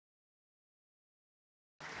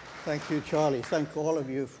Thank you, Charlie. Thank all of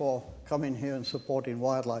you for coming here and supporting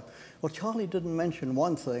wildlife. Well, Charlie didn't mention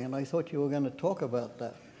one thing, and I thought you were going to talk about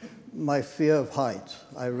that. My fear of heights.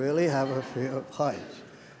 I really have a fear of heights.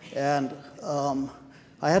 And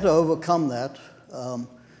I had to overcome that, and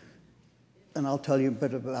I'll tell you a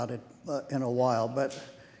bit about it in a while. But,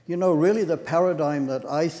 you know, really the paradigm that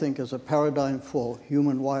I think is a paradigm for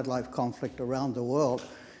human-wildlife conflict around the world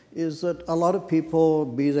is that a lot of people,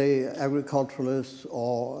 be they agriculturalists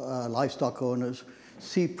or livestock owners,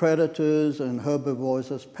 see predators and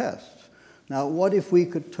herbivores as pests. Now, what if we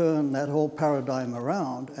could turn that whole paradigm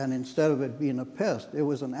around, and instead of it being a pest, it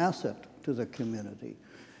was an asset to the community,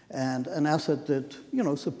 and an asset that, you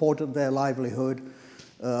know, supported their livelihood,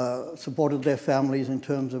 supported their families in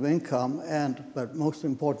terms of income, but most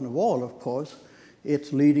important of all, of course,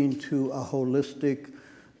 it's leading to a holistic,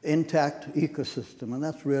 intact ecosystem, and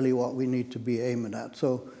that's really what we need to be aiming at.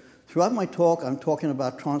 So throughout my talk, I'm talking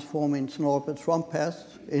about transforming snow leopards from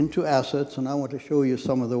pests into assets, and I want to show you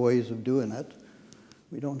some of the ways of doing it.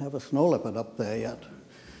 We don't have a snow leopard up there yet.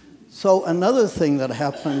 So another thing that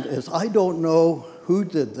happened is I don't know who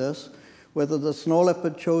did this, whether the snow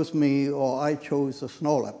leopard chose me or I chose the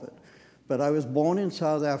snow leopard. But I was born in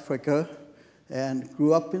South Africa and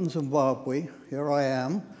grew up in Zimbabwe. Here I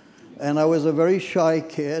am. And I was a very shy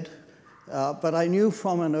kid, but I knew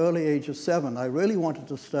from an early age of 7, I really wanted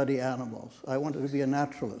to study animals. I wanted to be a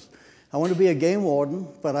naturalist. I wanted to be a game warden,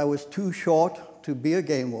 but I was too short to be a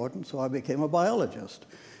game warden, so I became a biologist.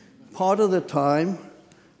 Part of the time,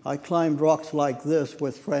 I climbed rocks like this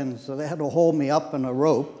with friends, so they had to hold me up in a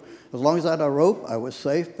rope. As long as I had a rope, I was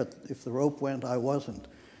safe, but if the rope went, I wasn't.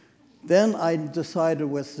 Then I decided,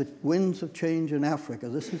 with the winds of change in Africa,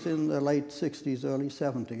 this is in the late 60s, early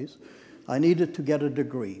 70s, I needed to get a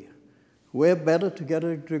degree. Where better to get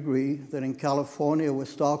a degree than in California with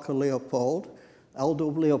Starker Leopold, Aldo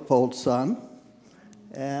Leopold's son.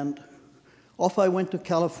 And off I went to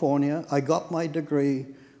California. I got my degree.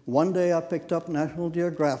 One day I picked up National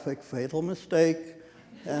Geographic, fatal mistake,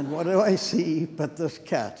 and what do I see but this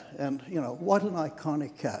cat? And, you know, what an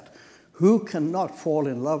iconic cat. Who cannot fall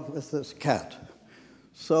in love with this cat?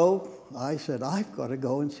 So I said, I've got to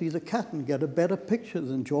go and see the cat and get a better picture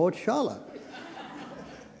than George Schaller.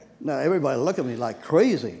 Now, everybody looked at me like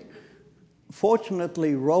crazy.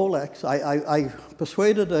 Fortunately, Rolex, I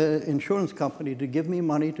persuaded an insurance company to give me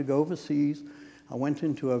money to go overseas. I went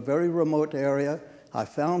into a very remote area. I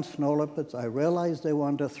found snow leopards. I realized they were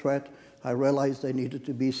under threat. I realized they needed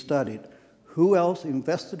to be studied. Who else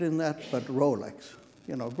invested in that but Rolex?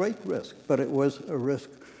 You know, great risk, but it was a risk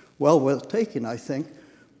well worth taking, I think,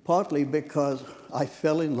 partly because I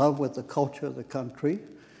fell in love with the culture of the country.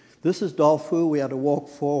 This is Darfur. We had to walk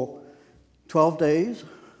for 12 days.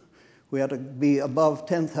 We had to be above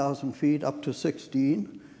 10,000 feet, up to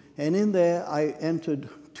 16. And in there, I entered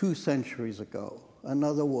 2 centuries ago,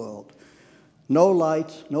 another world. No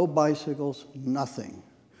lights, no bicycles, nothing.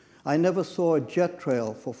 I never saw a jet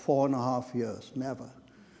trail for 4.5 years, never.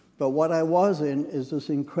 But what I was in is this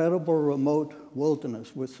incredible remote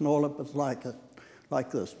wilderness with snow leopards like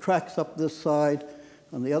this. Tracks up this side.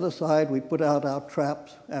 On the other side, we put out our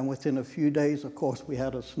traps, and within a few days, of course, we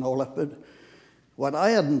had a snow leopard. What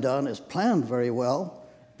I hadn't done is planned very well,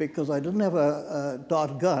 because I didn't have a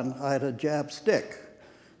dart gun. I had a jab stick.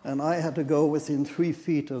 And I had to go within 3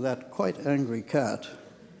 feet of that quite angry cat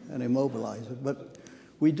and immobilize it. But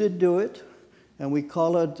we did do it. And we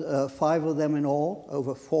collared 5 of them in all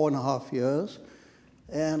over 4.5 years.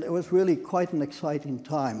 And it was really quite an exciting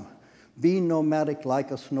time. Being nomadic like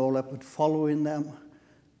a snow leopard, following them,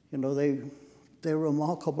 you know, they're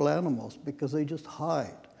remarkable animals because they just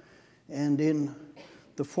hide. And in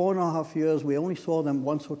the 4.5 years, we only saw them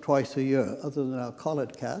once or twice a year, other than our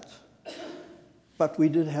collared cats. But we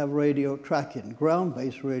did have radio tracking,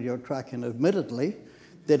 ground-based radio tracking, admittedly,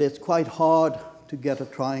 that it's quite hard to get a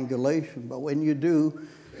triangulation, but when you do,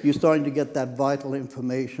 you're starting to get that vital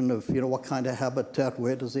information of, you know, what kind of habitat,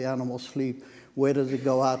 where does the animal sleep, where does it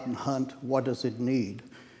go out and hunt, what does it need?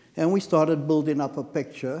 And we started building up a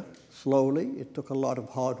picture slowly. It took a lot of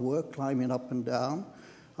hard work, climbing up and down.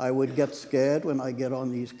 I would get scared when I get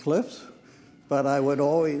on these cliffs, but I would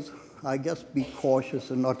always, I guess, be cautious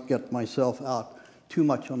and not get myself out too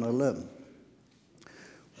much on a limb.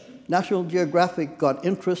 National Geographic got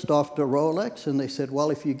interest after Rolex, and they said, well,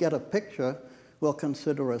 if you get a picture, we'll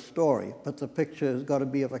consider a story. But the picture has got to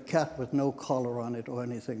be of a cat with no collar on it or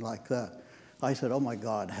anything like that. I said, oh, my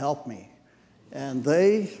God, help me. And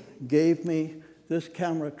they gave me this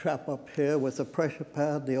camera trap up here with a pressure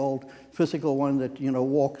pad, the old physical one that, you know,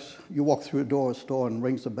 you walk through a door or store and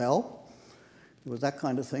rings a bell. It was that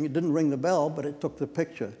kind of thing. It didn't ring the bell, but it took the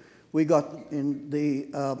picture. we got in the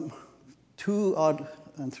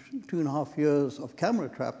 2.5 years of camera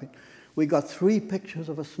trapping, we got 3 pictures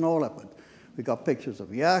of a snow leopard. We got pictures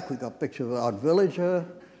of yak, we got pictures of our villager,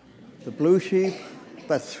 the blue sheep,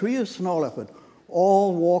 but 3 of snow leopard,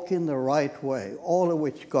 all walking the right way, all of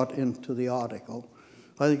which got into the article.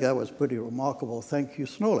 I think that was pretty remarkable. Thank you,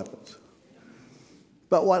 snow leopards.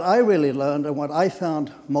 But what I really learned and what I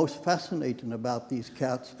found most fascinating about these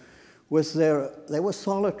cats was they were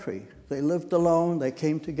solitary. They lived alone, they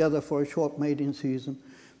came together for a short mating season,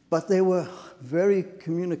 but they were very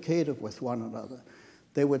communicative with one another.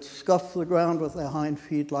 They would scuff the ground with their hind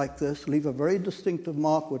feet like this, leave a very distinctive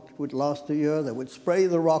mark which would last a year. They would spray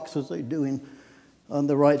the rocks as they're doing on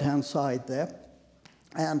the right-hand side there.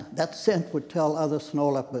 And that scent would tell other snow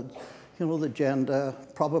leopards, you know, the gender,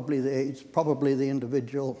 probably the age, probably the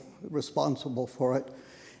individual responsible for it.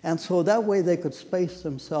 And so that way they could space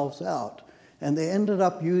themselves out. And they ended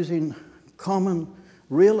up using common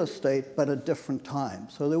real estate, but at different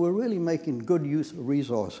times. So they were really making good use of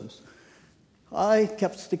resources. I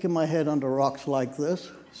kept sticking my head under rocks like this,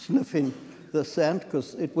 sniffing the scent,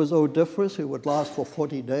 because it was odoriferous. It would last for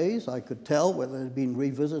 40 days. I could tell whether it had been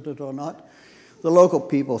revisited or not. The local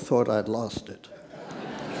people thought I'd lost it.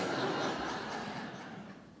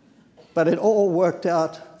 But it all worked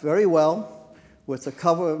out very well with the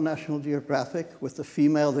cover of National Geographic, with the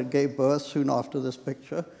female that gave birth soon after this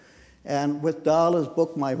picture, and with Darla's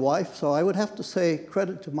book, My Wife. So I would have to say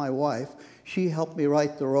credit to my wife. She helped me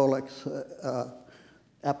write the Rolex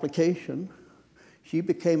application. She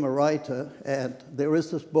became a writer, and there is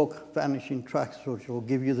this book, Vanishing Tracks, which will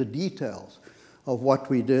give you the details of what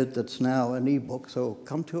we did that's now an e-book. So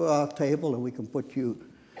come to our table and we can put you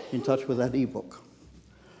in touch with that e-book.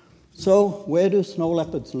 So where do snow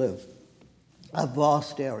leopards live? A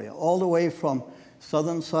vast area, all the way from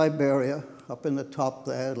southern Siberia, up in the top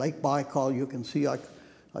there, Lake Baikal, you can see, I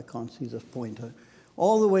can't see this pointer,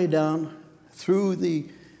 all the way down through the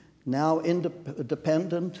now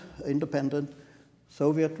independent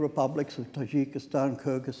Soviet republics of Tajikistan,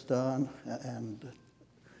 Kyrgyzstan, and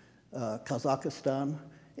Kazakhstan,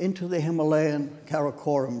 into the Himalayan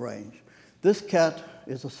Karakoram range. This cat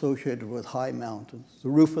is associated with high mountains, the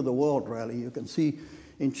roof of the world, really. You can see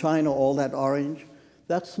in China all that orange.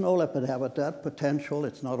 That's snow leopard habitat, potential.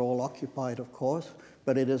 It's not all occupied, of course,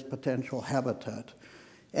 but it is potential habitat.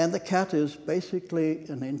 And the cat is basically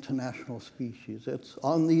an international species. It's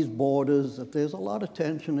on these borders. There's a lot of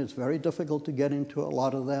tension. It's very difficult to get into a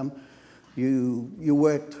lot of them. You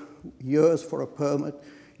worked years for a permit.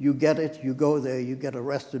 You get it, you go there, you get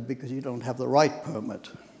arrested because you don't have the right permit.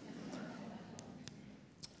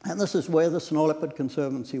 And this is where the Snow Leopard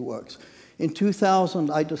Conservancy works. In 2000,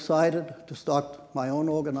 I decided to start my own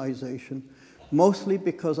organization, mostly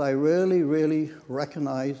because I really, really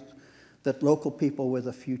recognized that local people were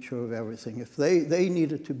the future of everything. If they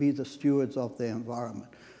needed to be the stewards of their environment.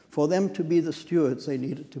 For them to be the stewards, they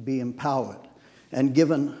needed to be empowered and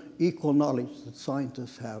given equal knowledge that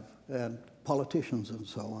scientists have and politicians and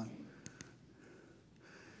so on.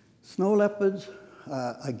 Snow leopards,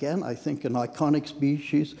 again, I think an iconic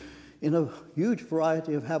species in a huge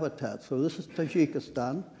variety of habitats. So this is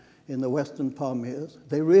Tajikistan in the western Pamirs.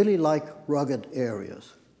 They really like rugged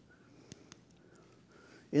areas.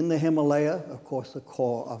 In the Himalaya, of course, the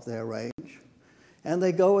core of their range. And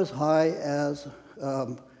they go as high as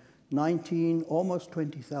 19, almost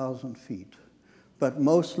 20,000 feet, but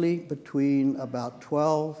mostly between about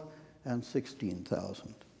 12 and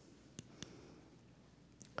 16,000.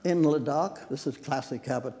 In Ladakh, this is classic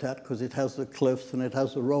habitat because it has the cliffs and it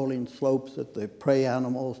has the rolling slopes that the prey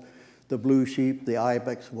animals, the blue sheep, the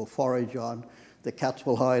ibex will forage on. The cats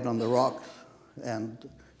will hide on the rocks and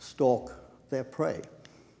stalk their prey.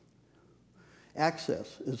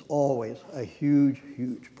 Access is always a huge,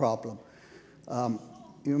 huge problem.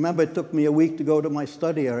 You remember it took me a week to go to my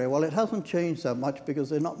study area. Well, it hasn't changed that much because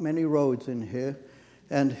there are not many roads in here.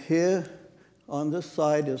 And here on this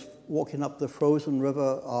side is walking up the frozen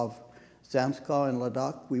river of Zanskar in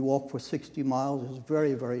Ladakh. We walk for 60 miles. It's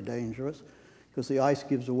very, very dangerous because the ice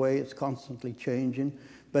gives away. It's constantly changing.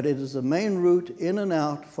 But it is the main route in and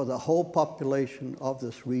out for the whole population of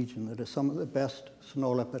this region. It is some of the best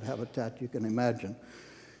snow leopard habitat you can imagine.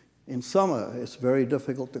 In summer, it's very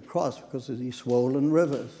difficult to cross because of these swollen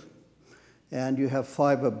rivers. And you have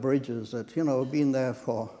fiber bridges that, you know, have been there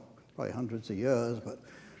for probably hundreds of years, but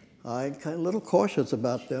I'm kind of a little cautious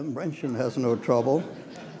about them. Brenton has no trouble.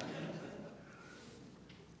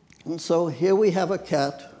 And so here we have a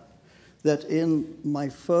cat that in my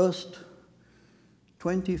first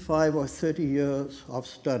 25 or 30 years of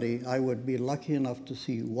study, I would be lucky enough to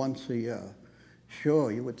see once a year.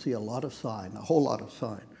 sure, you would see a lot of sign, a whole lot of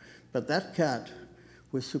sign. But that cat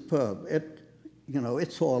was superb. It, you know,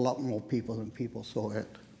 it saw a lot more people than people saw it.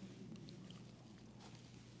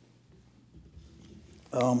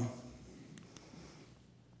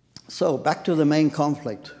 So back to the main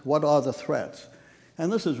conflict. What are the threats?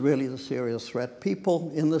 And this is really the serious threat.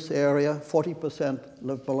 People in this area, 40%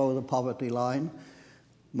 live below the poverty line.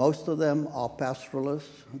 Most of them are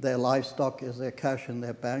pastoralists. Their livestock is their cash in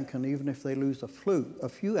their bank, and even if they lose a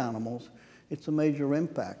few animals, it's a major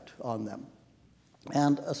impact on them.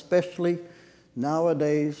 And especially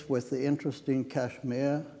nowadays with the interest in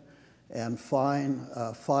cashmere and fine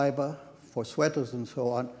fiber for sweaters and so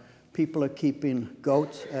on, people are keeping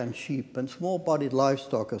goats and sheep, and small-bodied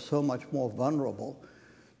livestock are so much more vulnerable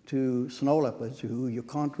to snow leopards, who you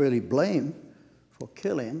can't really blame for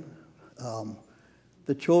killing.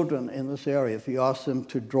 The children in this area, if you ask them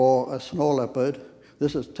to draw a snow leopard,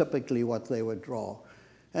 this is typically what they would draw.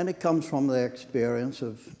 And it comes from their experience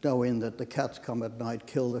of knowing that the cats come at night,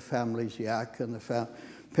 kill the family's yak, and the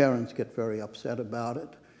parents get very upset about it.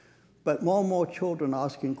 But more and more children are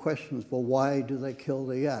asking questions, well, why do they kill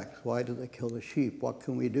the yaks? Why do they kill the sheep? What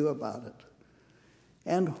can we do about it?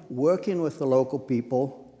 And working with the local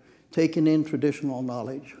people, taking in traditional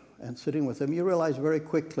knowledge and sitting with them, you realize very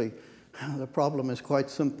quickly the problem is quite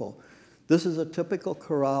simple. This is a typical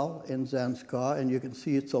corral in Zanskar, and you can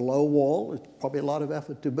see it's a low wall. It's probably a lot of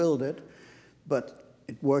effort to build it, but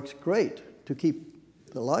it works great to keep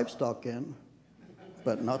the livestock in,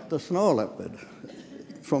 but not the snow leopard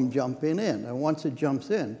from jumping in. And once it jumps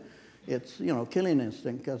in, its killing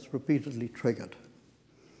instinct gets repeatedly triggered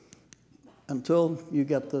until you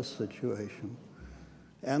get this situation.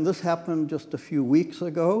 And this happened just a few weeks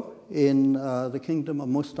ago in the kingdom of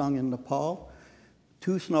Mustang in Nepal.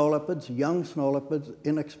 2 snow leopards, young snow leopards,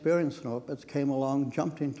 inexperienced snow leopards, came along,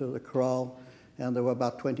 jumped into the corral, and there were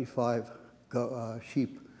about 25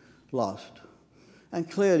 sheep lost. And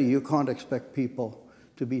clearly, you can't expect people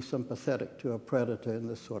to be sympathetic to a predator in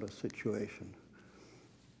this sort of situation.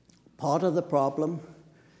 Part of the problem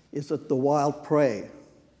is that the wild prey,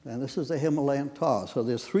 and this is the Himalayan tahr, so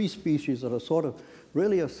there's 3 species that are sort of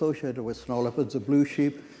really associated with snow leopards: the blue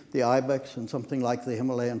sheep, the ibex, and something like the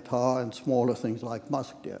Himalayan tahr, and smaller things like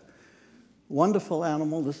musk deer. Wonderful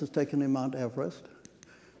animal. This is taken in Mount Everest.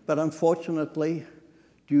 But unfortunately,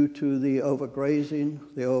 due to the overgrazing,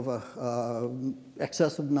 the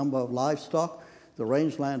excessive number of livestock, the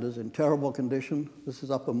rangeland is in terrible condition. This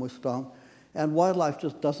is Upper Mustang. And wildlife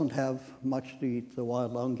just doesn't have much to eat, the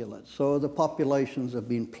wild ungulates. So the populations have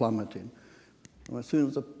been plummeting. And as soon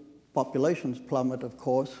as the populations plummet, of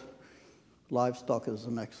course, livestock is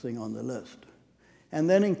the next thing on the list. And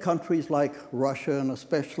then in countries like Russia, and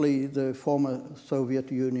especially the former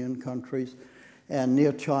Soviet Union countries, and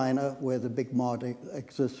near China, where the big market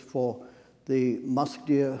exists for the musk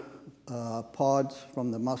deer pods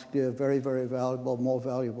from the musk deer, very, very valuable, more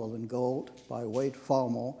valuable than gold by weight, far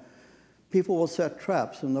more. People will set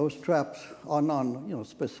traps, and those traps are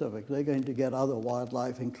non-specific. They're going to get other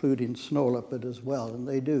wildlife, including snow leopard as well, and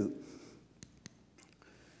they do.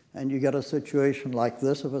 And you get a situation like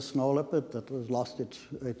this of a snow leopard that has lost its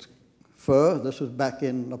fur. This was back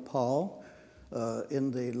in Nepal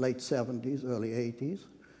in the late 70s, early 80s.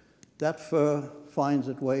 That fur finds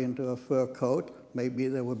its way into a fur coat. Maybe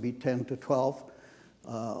there would be 10 to 12.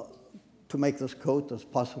 To make this coat, there's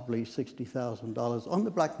possibly $60,000 on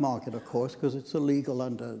the black market, of course, because it's illegal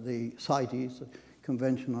under the CITES, the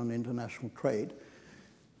Convention on International Trade.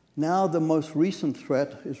 Now the most recent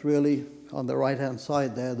threat is really on the right-hand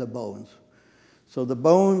side there, the bones. So the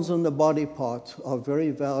bones and the body parts are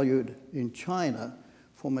very valued in China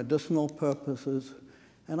for medicinal purposes,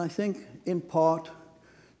 and I think in part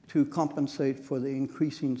to compensate for the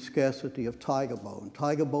increasing scarcity of tiger bone.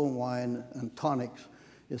 Tiger bone wine and tonics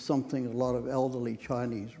is something a lot of elderly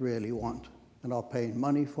Chinese really want and are paying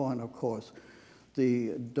money for, and of course,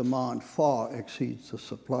 the demand far exceeds the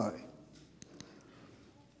supply.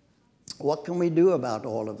 What can we do about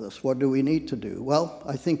all of this? What do we need to do? Well,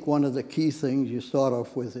 I think one of the key things you start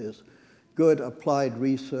off with is good applied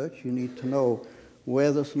research. You need to know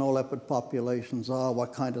where the snow leopard populations are,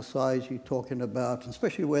 what kind of size you're talking about,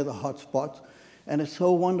 especially where the hot spots. And it's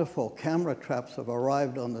so wonderful. Camera traps have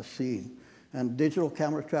arrived on the scene. And digital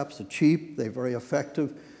camera traps are cheap, they're very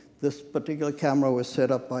effective. This particular camera was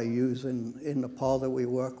set up by Hughes in Nepal that we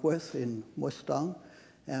work with in Mustang.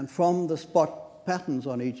 And from the spot patterns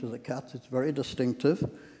on each of the cats, it's very distinctive.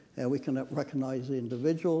 And we can recognize the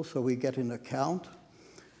individual, so we get an account.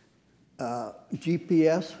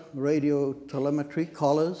 GPS, radio telemetry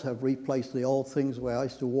collars have replaced the old things where I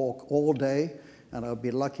used to walk all day and I'll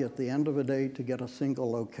be lucky at the end of the day to get a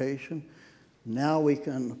single location. Now we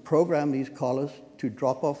can program these collars to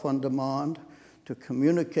drop off on demand, to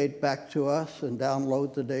communicate back to us and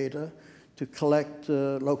download the data, to collect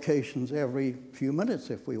locations every few minutes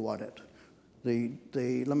if we want it.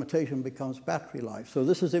 The limitation becomes battery life. So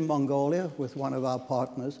this is in Mongolia with one of our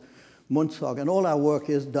partners, Muntsog, and all our work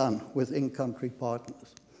is done with in-country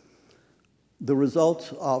partners. The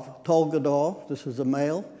results of Tolgador, this is a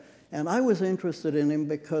male, and I was interested in him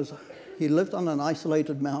because he lived on an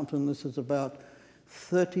isolated mountain. This is about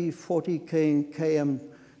 30, 40 km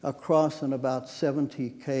across and about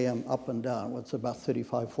 70 km up and down. Well, it's about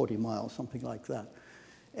 35, 40 miles, something like that.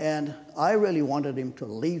 And I really wanted him to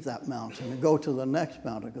leave that mountain and go to the next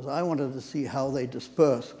mountain because I wanted to see how they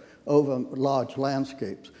disperse over large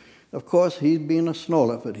landscapes. Of course, he'd been a snow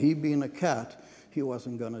leopard, he'd been a cat. He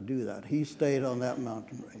wasn't going to do that. He stayed on that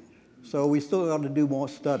mountain range. So we still got to do more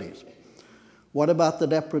studies. What about the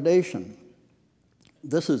depredation?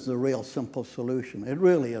 This is the real simple solution. It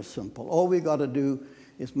really is simple. All we got to do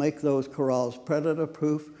is make those corrals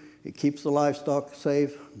predator-proof. It keeps the livestock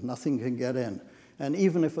safe. Nothing can get in. And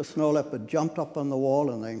even if a snow leopard jumped up on the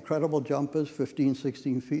wall, and they're incredible jumpers, 15,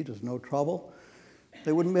 16 feet is no trouble,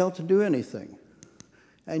 they wouldn't be able to do anything.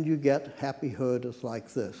 And you get happy herders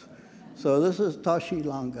like this. So this is Tashi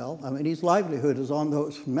Langal. I mean, his livelihood is on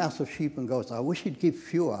those massive sheep and goats. I wish he'd keep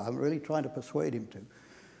fewer. I'm really trying to persuade him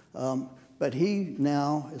to. But he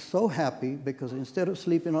now is so happy because instead of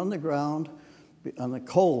sleeping on the ground, on the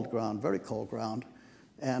cold ground, very cold ground,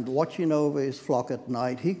 and watching over his flock at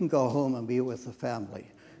night, he can go home and be with the family.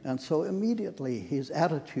 And so immediately his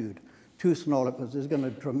attitude to snow leopards is going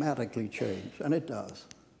to dramatically change, and it does.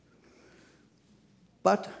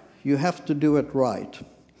 But you have to do it right.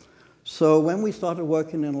 So when we started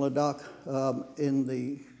working in Ladakh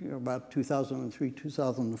in about 2003,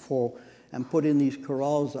 2004, and put in these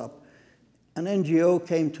corrals up, an NGO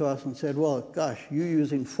came to us and said, well, gosh, you're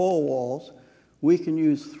using 4 walls. We can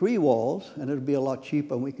use 3 walls, and it'll be a lot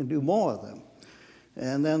cheaper, and we can do more of them.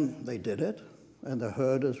 And then they did it, and the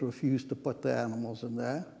herders refused to put their animals in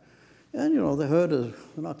there. And, you know, the herders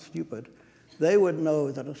are not stupid. They would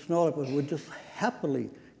know that a snow leopard would just happily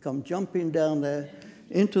come jumping down there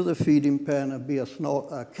into the feeding pen and be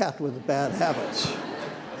a cat with bad habits.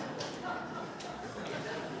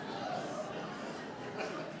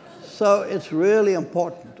 So it's really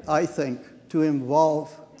important, I think, to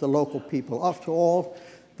involve the local people. After all,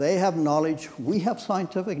 they have knowledge, we have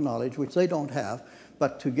scientific knowledge, which they don't have,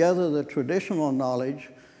 but together the traditional knowledge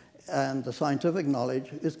and the scientific knowledge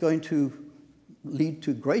is going to lead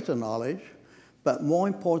to greater knowledge, but more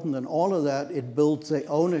important than all of that, it builds the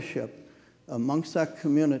ownership amongst that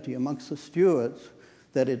community, amongst the stewards,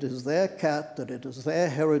 that it is their cat, that it is their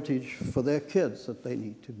heritage for their kids that they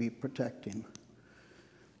need to be protecting.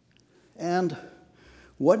 And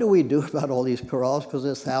what do we do about all these corrals? Because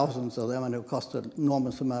there's thousands of them and it costs an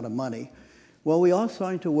enormous amount of money. Well, we are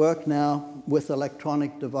starting to work now with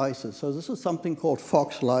electronic devices. So this is something called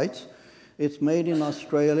Fox lights. It's made in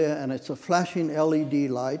Australia and it's a flashing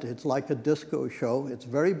LED light. It's like a disco show. It's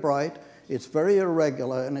very bright. It's very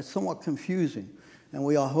irregular, and it's somewhat confusing. And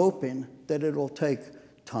we are hoping that it will take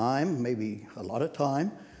time, maybe a lot of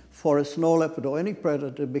time, for a snow leopard or any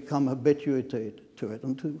predator to become habituated to it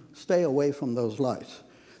and to stay away from those lights.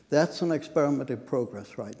 That's an experiment in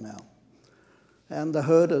progress right now. And the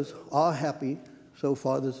herders are happy. So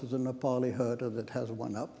far, this is a Nepali herder that has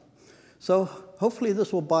one up. So hopefully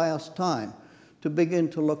this will buy us time to begin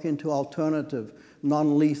to look into alternative,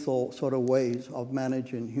 non-lethal sort of ways of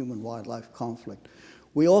managing human-wildlife conflict.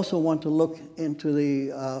 We also want to look into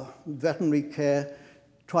the veterinary care,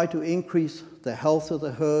 try to increase the health of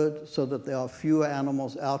the herd so that there are fewer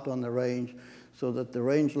animals out on the range, so that the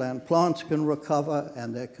rangeland plants can recover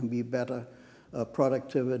and there can be better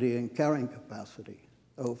productivity and carrying capacity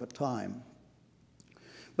over time.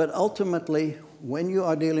 But ultimately, when you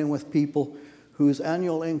are dealing with people whose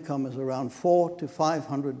annual income is around $400 to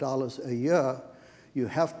 $500 a year, you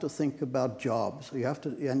have to think about jobs.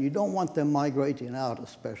 And you don't want them migrating out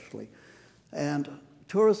especially. And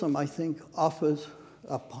tourism, I think, offers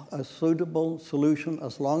a suitable solution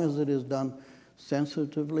as long as it is done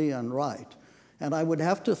sensitively and right. And I would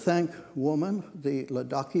have to thank women, the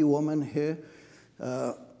Ladakhi woman here.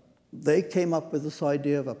 They came up with this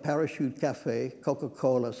idea of a parachute cafe,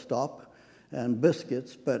 Coca-Cola stop, and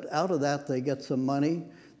biscuits, but out of that they get some money.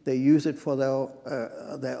 They use it for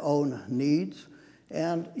their own needs.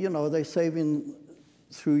 And, you know, they're saving,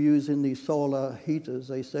 through using these solar heaters,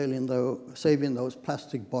 they're saving those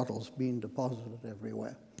plastic bottles being deposited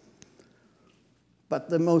everywhere. But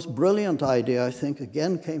the most brilliant idea, I think,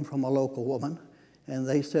 again came from a local woman, And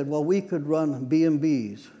they said, well, we could run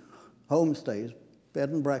B&Bs, homestays, bed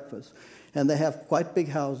and breakfast. And they have quite big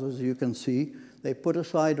houses, you can see. They put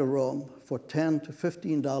aside a room for $10 to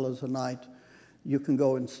 $15 a night. You can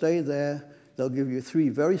go and stay there. They'll give you 3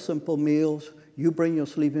 very simple meals. You bring your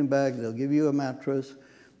sleeping bag. They'll give you a mattress.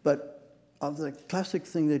 But the classic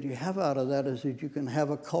thing that you have out of that is that you can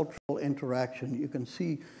have a cultural interaction. You can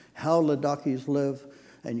see how Ladakis live,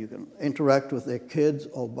 and you can interact with their kids,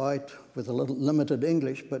 albeit with a little limited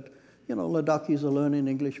English. But, you know, Ladakis are learning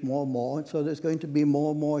English more and more, and so there's going to be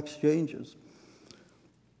more and more exchanges.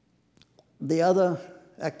 The other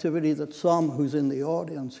activity that Sam, who's in the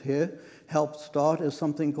audience here, helped start is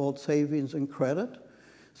something called Savings and Credit.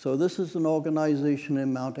 So this is an organization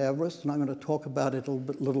in Mount Everest, and I'm going to talk about it a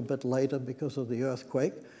little bit later because of the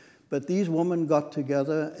earthquake. But these women got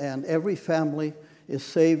together, and every family is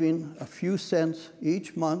saving a few cents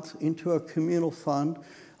each month into a communal fund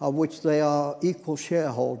of which they are equal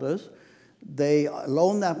shareholders. They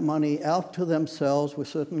loan that money out to themselves with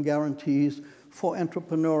certain guarantees for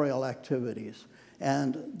entrepreneurial activities.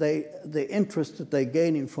 And the interest that they're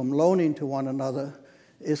gaining from loaning to one another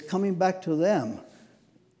is coming back to them.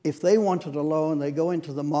 If they wanted a loan, they go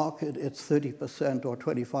into the market, it's 30% or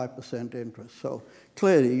 25% interest. So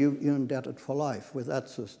clearly, you're indebted for life with that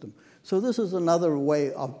system. So this is another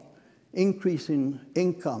way of increasing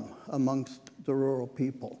income amongst the rural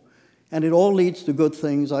people. And it all leads to good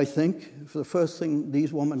things, I think. The first thing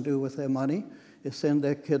these women do with their money is send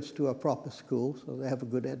their kids to a proper school, so they have a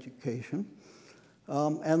good education.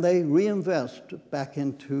 And they reinvest back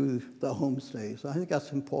into the homestays. I think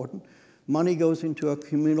that's important. Money goes into a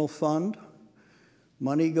communal fund.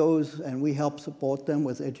 Money goes, and we help support them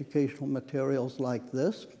with educational materials like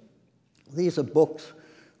this. These are books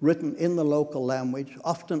written in the local language,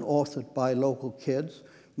 often authored by local kids.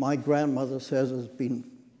 My grandmother says it's been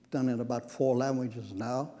done in about 4 languages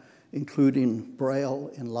now, including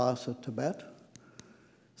Braille in Lhasa, Tibet.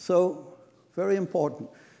 So, very important.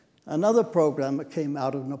 Another program that came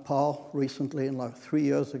out of Nepal recently, like 3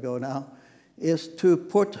 years ago now, is to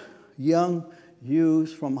put young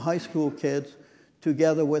youths from high school kids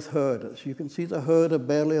together with herders. You can see the herder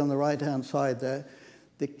barely on the right-hand side there.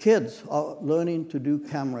 The kids are learning to do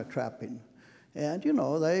camera trapping. And, you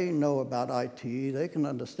know, they know about IT. They can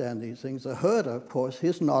understand these things. The herder, of course,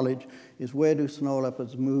 his knowledge is where do snow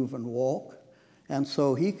leopards move and walk. And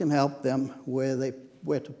so he can help them where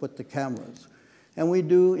to put the cameras. And we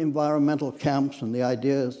do environmental camps, and the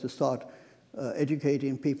idea is to start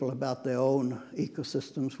educating people about their own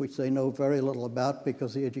ecosystems, which they know very little about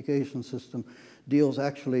because the education system deals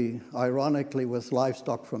actually, ironically, with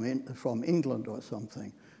livestock from England or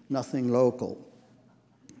something, nothing local.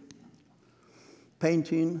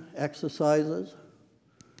 Painting exercises.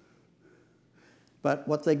 But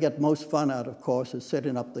what they get most fun out, of course, is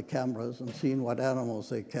setting up the cameras and seeing what animals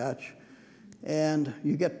they catch. And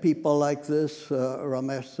you get people like this,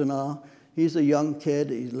 Ramesh Sinha. He's a young kid.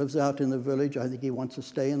 He lives out in the village. I think he wants to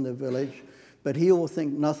stay in the village. But he will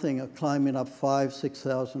think nothing of climbing up 5,000,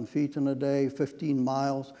 6,000 feet in a day, 15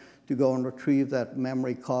 miles, to go and retrieve that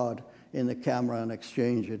memory card in the camera and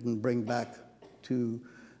exchange it and bring back to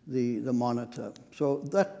the monitor. So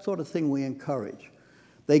that sort of thing we encourage.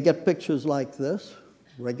 They get pictures like this,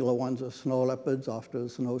 regular ones of snow leopards after a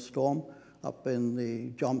snowstorm up in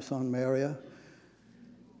the Jomsom area.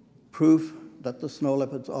 Proof that the snow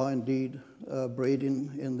leopards are indeed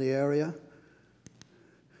breeding in the area.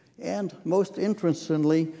 And most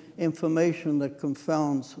interestingly, information that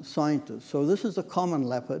confounds scientists. So this is a common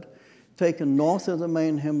leopard taken north of the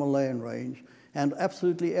main Himalayan range, and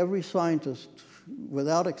absolutely every scientist,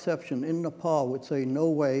 without exception, in Nepal would say, no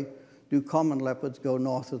way do common leopards go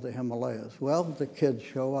north of the Himalayas. Well, the kids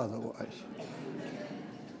show otherwise.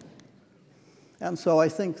 And so I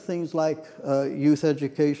think things like youth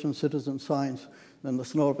education, citizen science, and the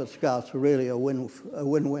Snow Leopard Scouts are really a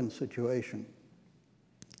win-win situation.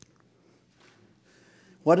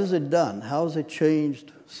 What has it done? How has it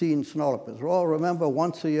changed seeing snow leopards? Well, remember,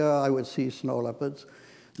 once a year I would see snow leopards.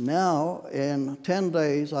 Now, in 10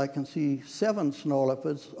 days, I can see 7 snow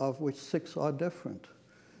leopards, of which 6 are different.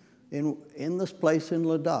 In this place in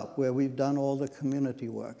Ladakh, where we've done all the community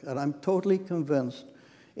work. And I'm totally convinced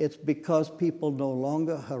it's because people no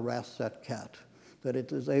longer harass that cat, that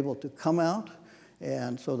it is able to come out,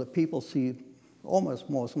 and so that people see almost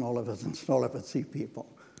more snow leopards than snow leopards see people.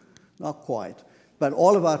 Not quite. But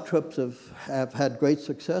all of our trips have had great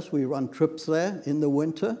success. We run trips there in the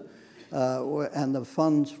winter, and the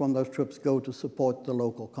funds from those trips go to support the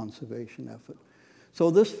local conservation effort. So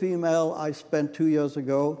this female I spent 2 years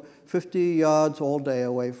ago, 50 yards all day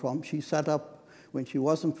away from. She sat up When she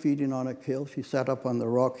wasn't feeding on a kill, she sat up on the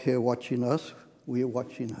rock here watching us. We were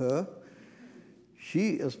watching her.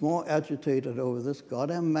 She is more agitated over this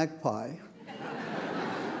goddamn magpie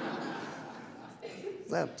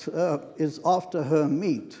that is after her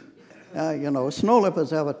meat. You know, snow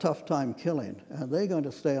leopards have a tough time killing, and they're going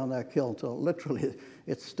to stay on that kill until literally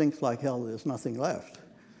it stinks like hell, there's nothing left.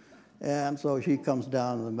 And so she comes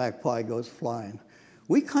down and the magpie goes flying.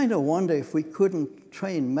 We kind of wonder if we couldn't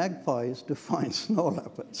train magpies to find snow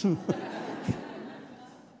leopards.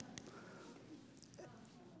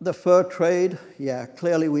 The fur trade, yeah,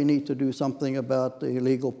 clearly we need to do something about the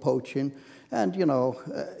illegal poaching. And, you know,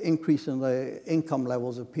 increasing the income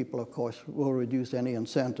levels of people, of course, will reduce any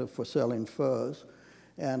incentive for selling furs.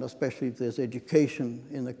 And especially if there's education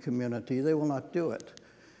in the community, they will not do it.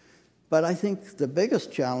 But I think the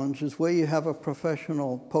biggest challenge is where you have a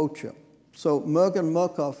professional poacher. So Mergen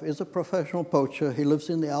Murkov is a professional poacher. He lives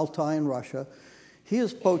in the Altai in Russia. He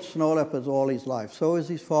has poached snow leopards all his life. So is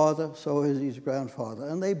his father, so is his grandfather.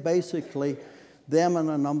 And they basically, them and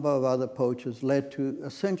a number of other poachers, led to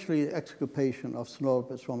essentially the extirpation of snow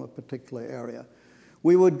leopards from a particular area.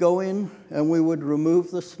 We would go in and we would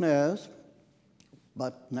remove the snares,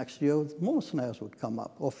 but next year more snares would come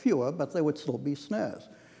up, or fewer, but there would still be snares.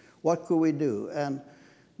 What could we do? And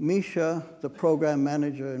Misha, the program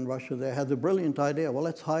manager in Russia there, had the brilliant idea, well,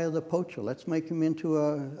 let's hire the poacher. Let's make him into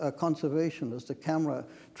a conservationist, a camera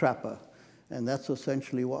trapper. And that's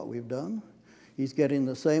essentially what we've done. He's getting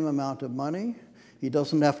the same amount of money. He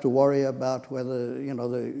doesn't have to worry about whether, you know,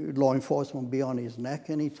 the law enforcement will be on his neck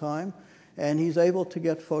anytime. And he's able to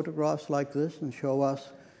get photographs like this and show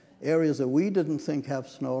us areas that we didn't think have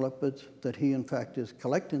snow leopards, that he, in fact, is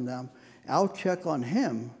collecting them. Our check on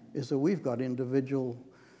him is that we've got individual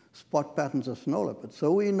spot patterns of snow leopards.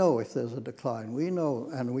 So we know if there's a decline. We know,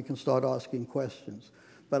 and we can start asking questions.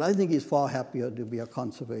 But I think he's far happier to be a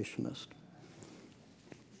conservationist.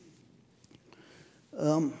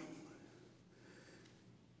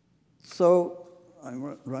 So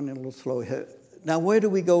I'm running a little slow here. Now, where do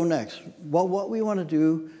we go next? Well, what we want to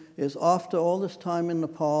do is, after all this time in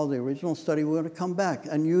Nepal, the original study, we're going to come back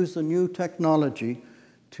and use the new technology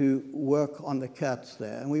to work on the cats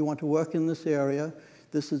there. And we want to work in this area.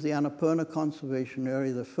 This is the Annapurna Conservation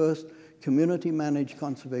Area, the first community-managed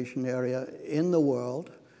conservation area in the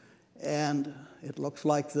world. And it looks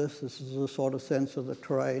like this. This is the sort of sense of the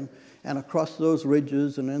terrain. And across those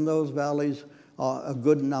ridges and in those valleys are a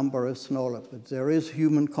good number of snow leopards. There is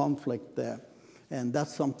human conflict there. And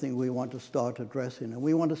that's something we want to start addressing. And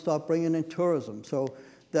we want to start bringing in tourism so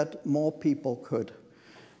that more people could.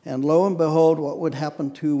 And lo and behold, what would happen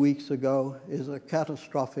 2 weeks ago is a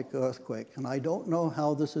catastrophic earthquake. And I don't know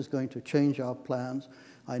how this is going to change our plans.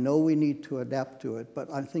 I know we need to adapt to it, but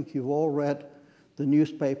I think you've all read the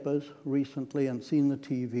newspapers recently and seen the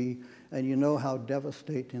TV, and you know how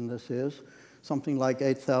devastating this is. Something like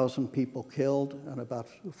 8,000 people killed and about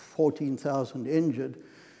 14,000 injured,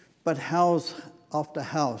 but house after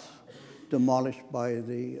house demolished by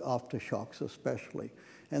the aftershocks especially.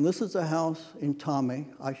 And this is a house in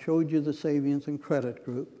Tame. I showed you the savings and credit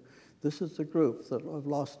group. This is the group that have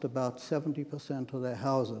lost about 70% of their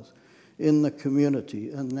houses in the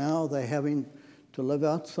community. And now they're having to live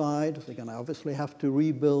outside. They're going to obviously have to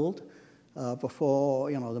rebuild before,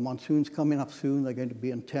 you know, the monsoon's coming up soon. They're going to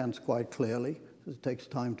be intense quite clearly. It takes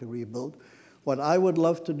time to rebuild. What I would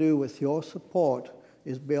love to do with your support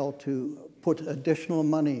is be able to put additional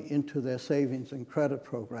money into their savings and credit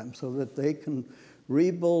program so that they can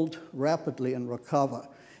rebuild rapidly and recover,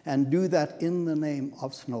 and do that in the name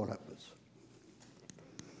of snow leopards.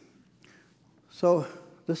 So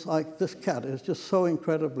this cat is just so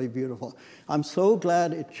incredibly beautiful. I'm so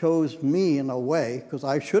glad it chose me in a way, because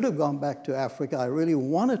I should have gone back to Africa. I really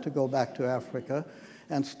wanted to go back to Africa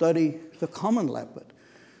and study the common leopard.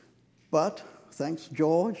 But thanks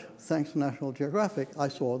George, thanks National Geographic, I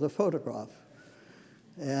saw the photograph.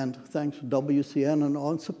 And thanks to WCN and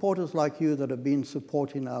all supporters like you that have been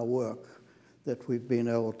supporting our work, that we've been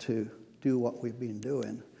able to do what we've been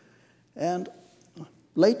doing. And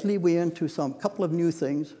lately we're into couple of new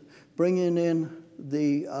things, bringing in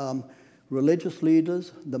the religious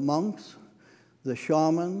leaders, the monks, the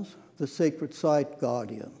shamans, the sacred site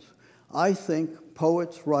guardians. I think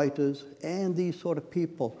poets, writers, and these sort of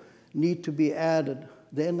people need to be added.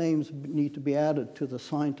 Their names need to be added to the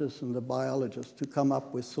scientists and the biologists to come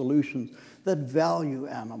up with solutions that value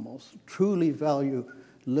animals, truly value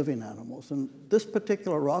living animals. And this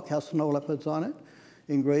particular rock has snow leopards on it,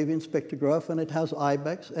 engravings, pictograph, and it has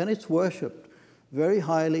ibex, and it's worshipped very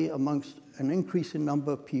highly amongst an increasing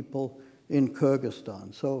number of people in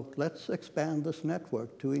Kyrgyzstan. So let's expand this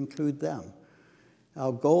network to include them.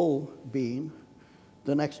 Our goal being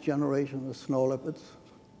the next generation of snow leopards,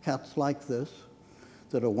 cats like this,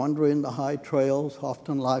 that are wandering the high trails,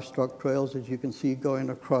 often livestock trails, as you can see going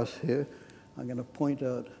across here. I'm going to point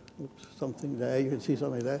out something there. You can see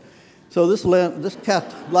something there. So this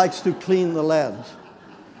cat likes to clean the lands.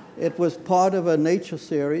 It was part of a nature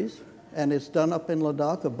series, and it's done up in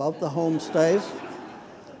Ladakh above the homestays.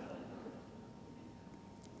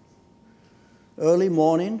 Early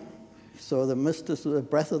morning, so the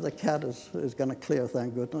breath of the cat is going to clear,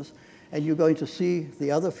 thank goodness. And you're going to see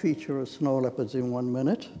the other feature of snow leopards in 1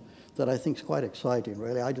 minute that I think is quite exciting,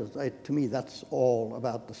 really. To me, that's all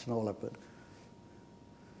about the snow leopard.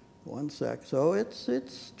 One sec. So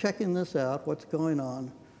it's checking this out, what's going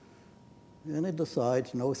on. And it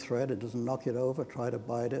decides, no threat, it doesn't knock it over, try to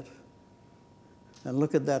bite it. And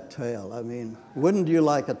look at that tail. I mean, wouldn't you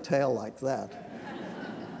like a tail like that?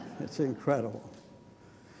 It's incredible.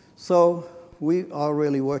 So we are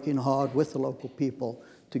really working hard with the local people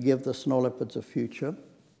to give the snow leopards a future.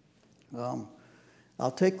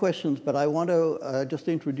 I'll take questions, but I want to just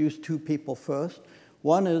introduce two people first.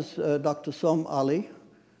 One is Dr. Som Ali.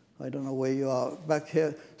 I don't know where you are, back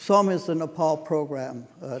here. Som is the Nepal program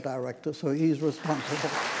director, so he's responsible.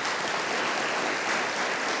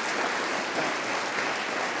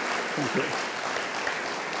 Thank you.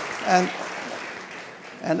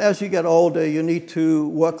 And as you get older, you need to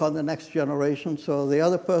work on the next generation. So the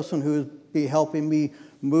other person who would be helping me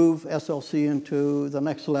move SLC into the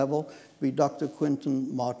next level will be Dr.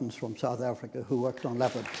 Quinton Martens from South Africa, who worked on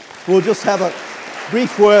leopard. We'll just have a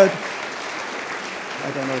brief word.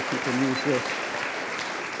 I don't know if you can use this.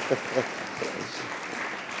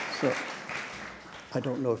 So, I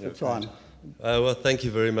don't know if it's on. Well, thank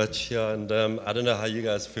you very much. Yeah, and I don't know how you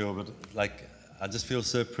guys feel, but I just feel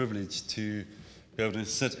so privileged to be able to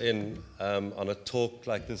sit in on a talk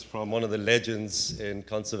like this from one of the legends in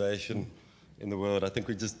conservation in the world. I think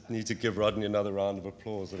we just need to give Rodney another round of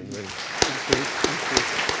applause. I mean, really. Thank you. Thank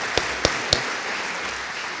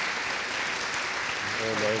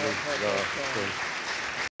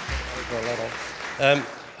you.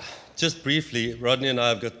 Just briefly, Rodney and I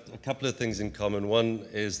have got a couple of things in common. One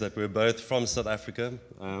is that we're both from South Africa,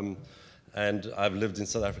 and I've lived in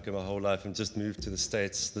South Africa my whole life and just moved to the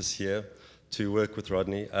States this year to work with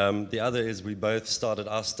Rodney. The other is we both started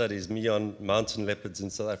our studies, me on mountain leopards in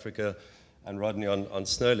South Africa and Rodney on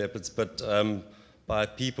snow leopards, but by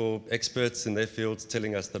people, experts in their fields,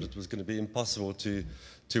 telling us that it was going to be impossible to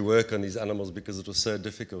work on these animals because it was so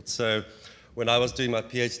difficult. So when I was doing my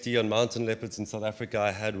PhD on mountain leopards in South Africa,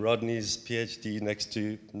 I had Rodney's PhD next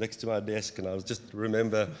to my desk, and I was just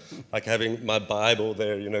remember having my Bible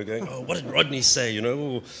there, going, oh, what did Rodney say, And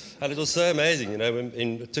it was so amazing, and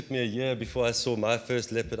it took me a year before I saw my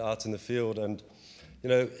first leopard out in the field. And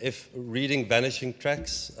if reading Vanishing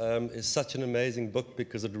Tracks is such an amazing book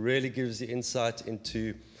because it really gives you insight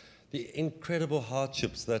into the incredible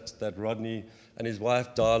hardships that Rodney and his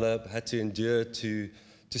wife Darla had to endure to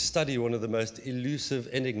study one of the most elusive,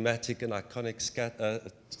 enigmatic, and iconic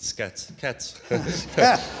cats.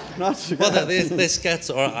 Not scat. Well, their scats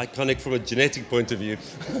are iconic from a genetic point of view,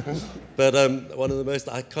 but one of the most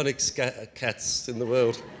iconic cats in the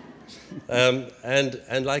world.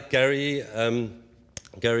 And like Gary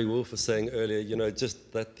Wolf was saying earlier,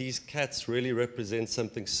 just that these cats really represent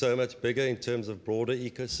something so much bigger in terms of broader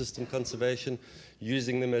ecosystem conservation,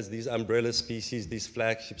 using them as these umbrella species, these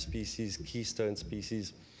flagship species, keystone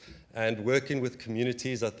species, and working with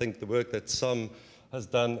communities. I think the work that Som has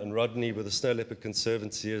done and Rodney with the Snow Leopard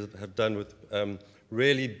Conservancy have done with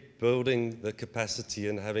really building the capacity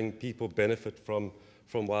and having people benefit from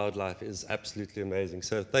wildlife is absolutely amazing.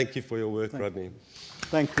 So thank you for your work, Rodney.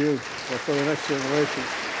 Thank you for the next generation.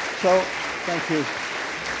 So, thank you.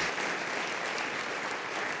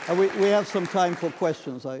 We have some time for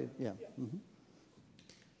questions. Yeah. Mm-hmm.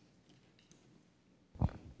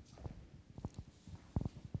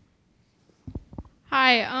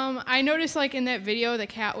 Hi, I noticed in that video the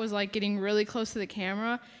cat was getting really close to the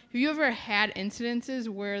camera. Have you ever had incidences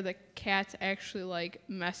where the cats actually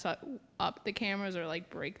mess up the cameras or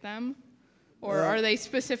break them? Or are they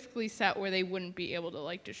specifically set where they wouldn't be able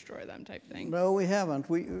to destroy them type thing? No, we haven't.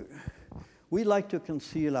 We like to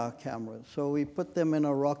conceal our cameras. So we put them in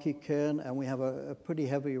a rocky cairn and we have a pretty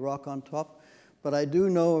heavy rock on top. But I do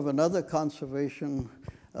know of another conservation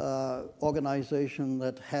organization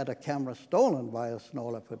that had a camera stolen by a snow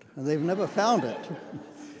leopard, and they've never found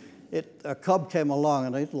it. A cub came along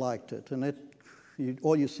and it liked it, and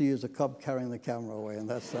all you see is a cub carrying the camera away, and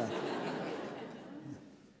that's that.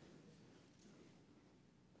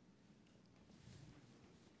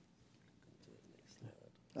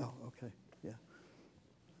 Oh, okay, yeah.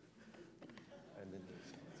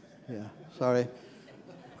 Yeah, sorry.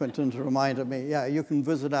 Quentin's reminded me. Yeah, you can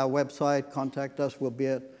visit our website, contact us. We'll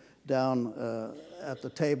be down at the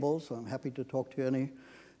tables. I'm happy to talk to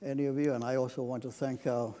any of you. And I also want to thank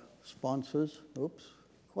our sponsors. Oops.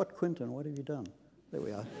 What, Quentin? What have you done? There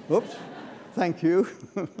we are. Oops. Thank you.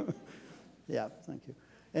 Yeah, thank you.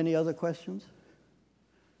 Any other questions?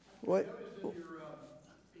 What? If your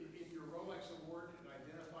Rolex award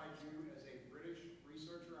identified you as a British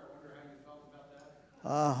researcher, I wonder how you felt about that?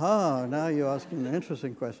 Aha, now you're asking an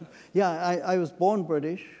interesting question. Yeah, I was born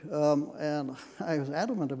British, and I was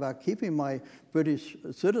adamant about keeping my British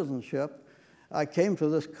citizenship. I came to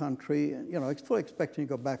this country, you know, fully expecting to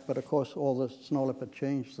go back, but of course all the snow leopard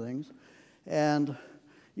changed things. And,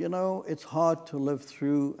 you know, it's hard to live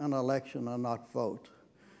through an election and not vote.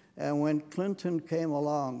 And when Clinton came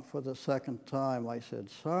along for the second time, I said,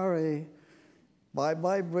 sorry,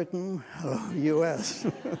 bye-bye Britain, hello US.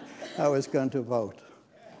 I was going to vote.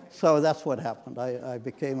 So that's what happened. I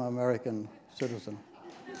became an American citizen.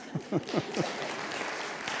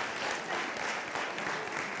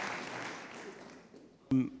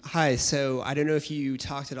 Hi, so I don't know if you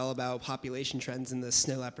talked at all about population trends in the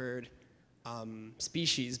snow leopard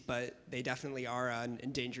species, but they definitely are an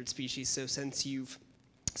endangered species. So since you've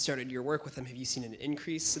started your work with them, have you seen an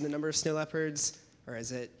increase in the number of snow leopards, or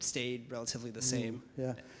has it stayed relatively the same?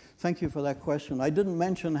 Yeah, thank you for that question. I didn't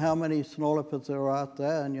mention how many snow leopards there are out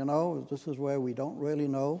there, and you know, this is where we don't really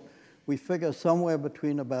know. We figure somewhere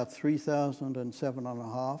between about 3,000 and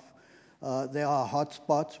 7,500. There are hot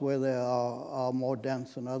spots where they are more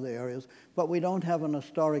dense in other areas, but we don't have an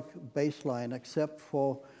historic baseline except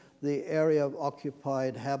for the area of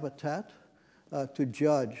occupied habitat to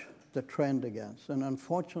judge the trend against. And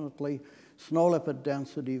unfortunately, snow leopard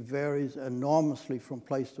density varies enormously from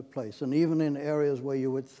place to place. And even in areas where you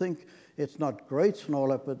would think it's not great snow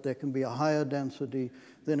leopard, there can be a higher density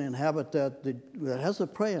than in habitat that has the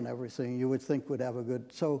prey and everything you would think would have a good.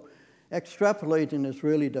 So extrapolating is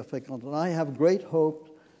really difficult. And I have great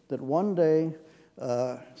hope that one day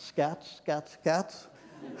scats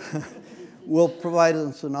will provide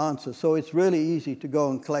us an answer. So it's really easy to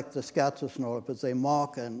go and collect the scats of snow leopards. They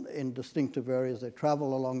mark in distinctive areas. They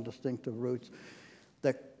travel along distinctive routes.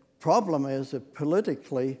 The problem is that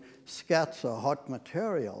politically, scats are hot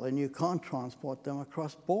material, and you can't transport them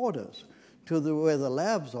across borders to where the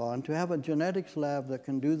labs are. And to have a genetics lab that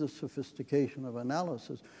can do the sophistication of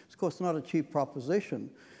analysis, it's of course not a cheap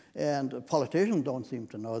proposition. And politicians don't seem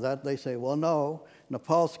to know that. They say, well, no,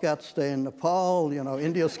 Nepal scats stay in Nepal, you know,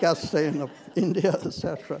 India scats stay in India,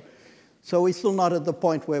 etc. So we're still not at the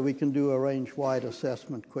point where we can do a range-wide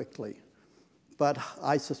assessment quickly. But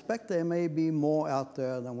I suspect there may be more out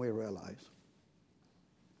there than we realize.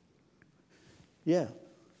 Yeah?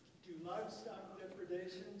 Do livestock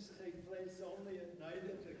depredations take place only at night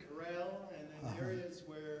at the corral and in areas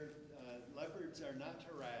where leopards are not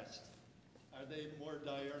harassed? Are they more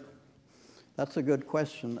diurnal? That's a good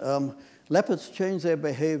question. Leopards change their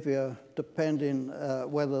behavior depending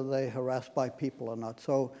whether they're harassed by people or not.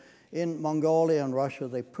 So in Mongolia and Russia,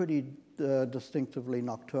 they're pretty distinctively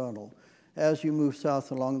nocturnal. As you move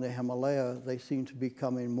south along the Himalaya, they seem to be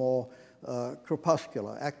becoming more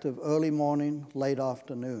crepuscular, active early morning, late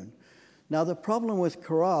afternoon. Now, the problem with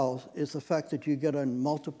corrals is the fact that you get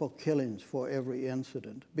multiple killings for every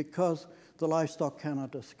incident because the livestock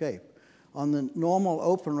cannot escape. On the normal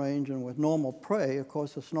open range and with normal prey, of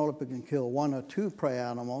course, the snow leopard can kill 1 or 2 prey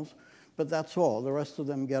animals, but that's all. The rest of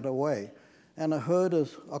them get away. And the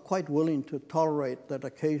herders are quite willing to tolerate that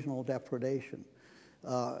occasional depredation.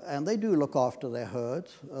 And they do look after their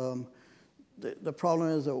herds. The problem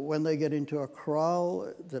is that when they get into a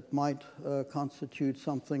corral that might constitute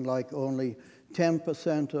something like only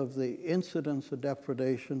 10% of the incidence of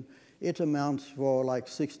depredation, it amounts for like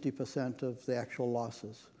 60% of the actual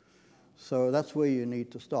losses. So that's where you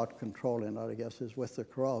need to start controlling that, I guess, is with the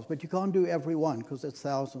corrals. But you can't do every one because there's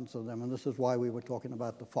thousands of them, and this is why we were talking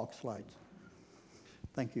about the fox slides.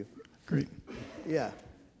 Thank you. Great. Yeah.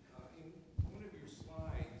 In one of your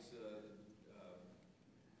slides, a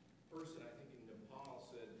person, I think in Nepal,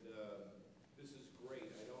 said, this is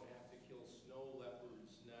great. I don't have to kill snow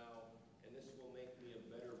leopards now, and this will make me a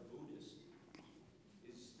better Buddhist.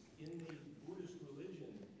 In the Buddhist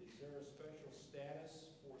religion, is there a special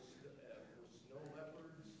status for snow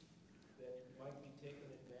leopards that might be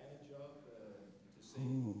taken advantage of to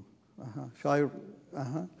save?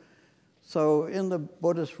 So in the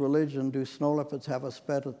Buddhist religion, do snow leopards have a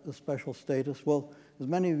special status? Well, as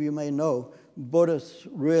many of you may know, Buddhists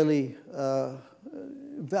really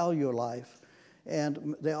value life.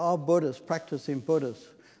 And there are Buddhists, practicing Buddhists,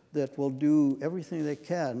 that will do everything they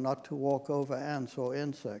can not to walk over ants or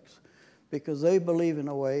insects, because they believe in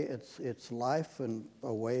a way it's life, and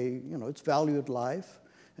a way, you know, it's valued life.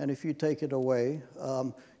 And if you take it away,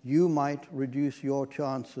 you might reduce your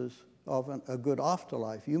chances of a good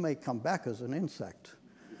afterlife. You may come back as an insect.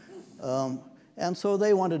 And so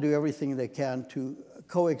they want to do everything they can to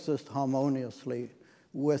coexist harmoniously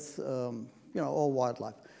with you know, all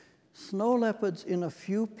wildlife. Snow leopards in a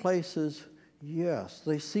few places, yes,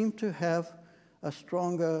 they seem to have a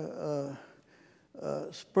stronger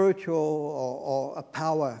spiritual or a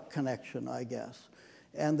power connection, I guess.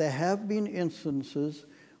 And there have been instances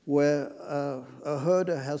where a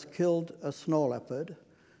herder has killed a snow leopard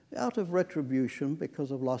out of retribution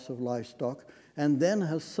because of loss of livestock, and then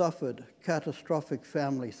has suffered catastrophic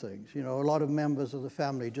family things. You know, a lot of members of the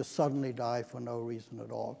family just suddenly die for no reason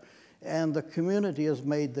at all. And the community has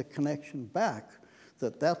made the connection back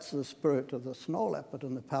that that's the spirit of the snow leopard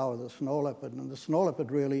and the power of the snow leopard. And the snow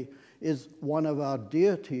leopard really is one of our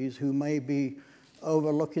deities who may be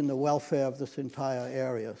overlooking the welfare of this entire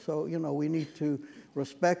area. So, you know, we need to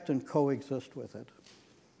respect and coexist with it.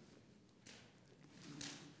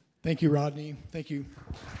 Thank you, Rodney. Thank you.